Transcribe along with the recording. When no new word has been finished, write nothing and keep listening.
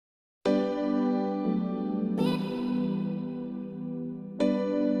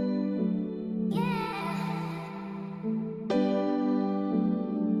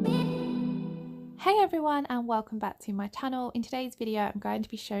Hey everyone, and welcome back to my channel. In today's video I'm going to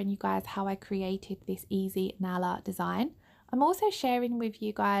be showing you guys how I created this easy nail art design. I'm also sharing with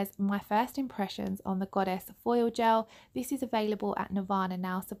you guys my first impressions on the Goddess foil gel. This is available at Nirvana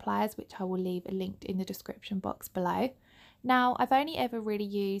Nail Supplies, which I will leave linked in the description box below. Now, I've only ever really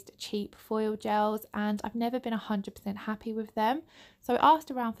used cheap foil gels and I've never been 100% happy with them. So I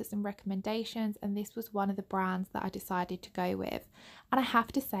asked around for some recommendations and this was one of the brands that I decided to go with. And I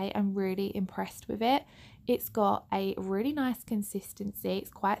have to say I'm really impressed with it. It's got a really nice consistency.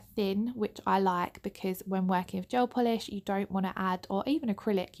 It's quite thin, which I like because when working with gel polish, you don't want to add, or even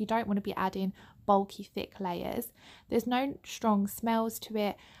acrylic, you don't want to be adding bulky thick layers. There's no strong smells to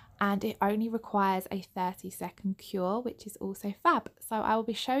it. And it only requires a 30-second cure, which is also fab. So I will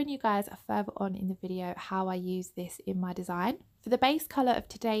be showing you guys further on in the video how I use this in my design. For the base colour of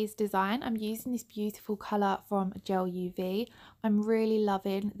today's design, I'm using this beautiful colour from GellUv. I'm really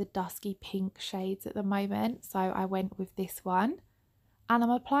loving the dusky pink shades at the moment, so I went with this one. And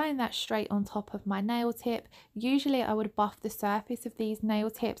I'm applying that straight on top of my nail tip. Usually I would buff the surface of these nail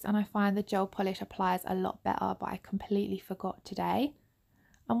tips and I find the gel polish applies a lot better, but I completely forgot today.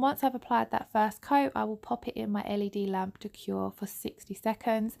 And once I've applied that first coat, I will pop it in my LED lamp to cure for 60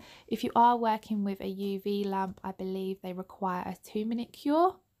 seconds. If you are working with a UV lamp, I believe they require a 2-minute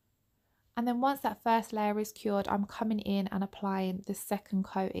cure. And then once that first layer is cured, I'm coming in and applying the second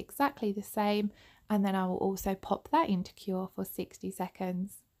coat exactly the same. And then I will also pop that into cure for 60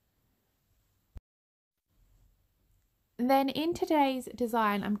 seconds. Then in today's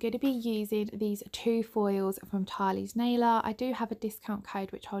design, I'm going to be using these two foils from Charlie's Nailer. I do have a discount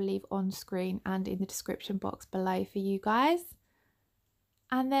code which I'll leave on screen and in the description box below for you guys.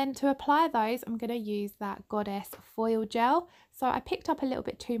 And then to apply those, I'm going to use that Goddess foil gel. So I picked up a little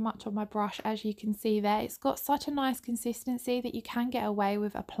bit too much on my brush, as you can see there. It's got such a nice consistency that you can get away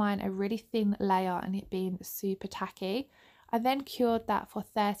with applying a really thin layer and it being super tacky. I then cured that for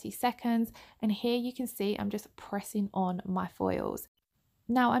 30 seconds and here you can see I'm just pressing on my foils.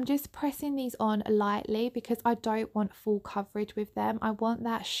 Now I'm just pressing these on lightly because I don't want full coverage with them. I want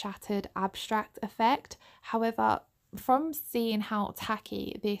that shattered abstract effect. However, from seeing how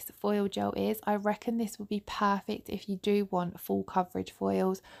tacky this foil gel is, I reckon this would be perfect if you do want full coverage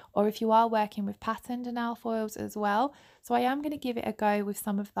foils or if you are working with patterned nail foils as well. So I am going to give it a go with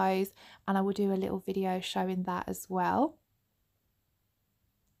some of those and I will do a little video showing that as well.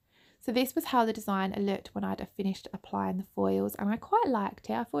 So this was how the design looked when I'd finished applying the foils and I quite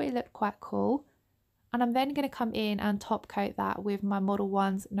liked it. I thought it looked quite cool. And I'm then going to come in and top coat that with my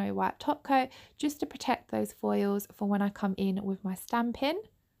Modelones No Wipe top coat just to protect those foils for when I come in with my stamping.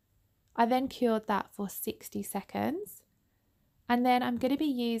 I then cured that for 60 seconds. And then I'm going to be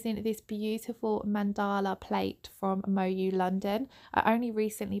using this beautiful mandala plate from Moyou London. I only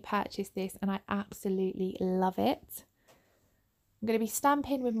recently purchased this and I absolutely love it. I'm going to be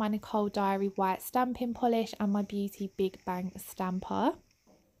stamping with my Nicole Diary white stamping polish and my Beauty Big Bang stamper.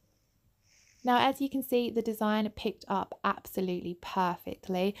 Now, as you can see, the design picked up absolutely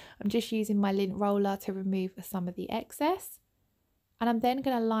perfectly. I'm just using my lint roller to remove some of the excess. And I'm then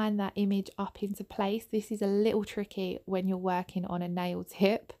going to line that image up into place. This is a little tricky when you're working on a nail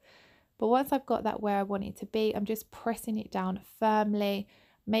tip. But once I've got that where I want it to be, I'm just pressing it down firmly,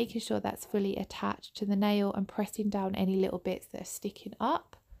 making sure that's fully attached to the nail and pressing down any little bits that are sticking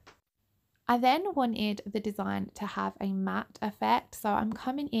up. I then wanted the design to have a matte effect, so I'm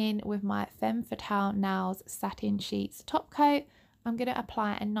coming in with my Femme Fatale Nails Satin Sheets top coat. I'm going to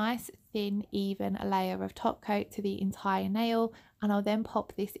apply a nice thin even layer of top coat to the entire nail and I'll then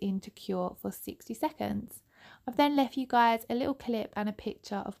pop this into cure for 60 seconds. I've then left you guys a little clip and a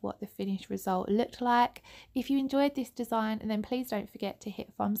picture of what the finished result looked like. If you enjoyed this design, then please don't forget to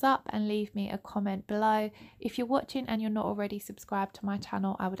hit thumbs up and leave me a comment below. If you're watching and you're not already subscribed to my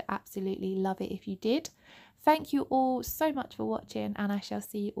channel, I would absolutely love it if you did. Thank you all so much for watching and I shall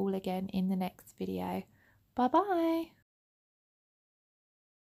see you all again in the next video. Bye bye.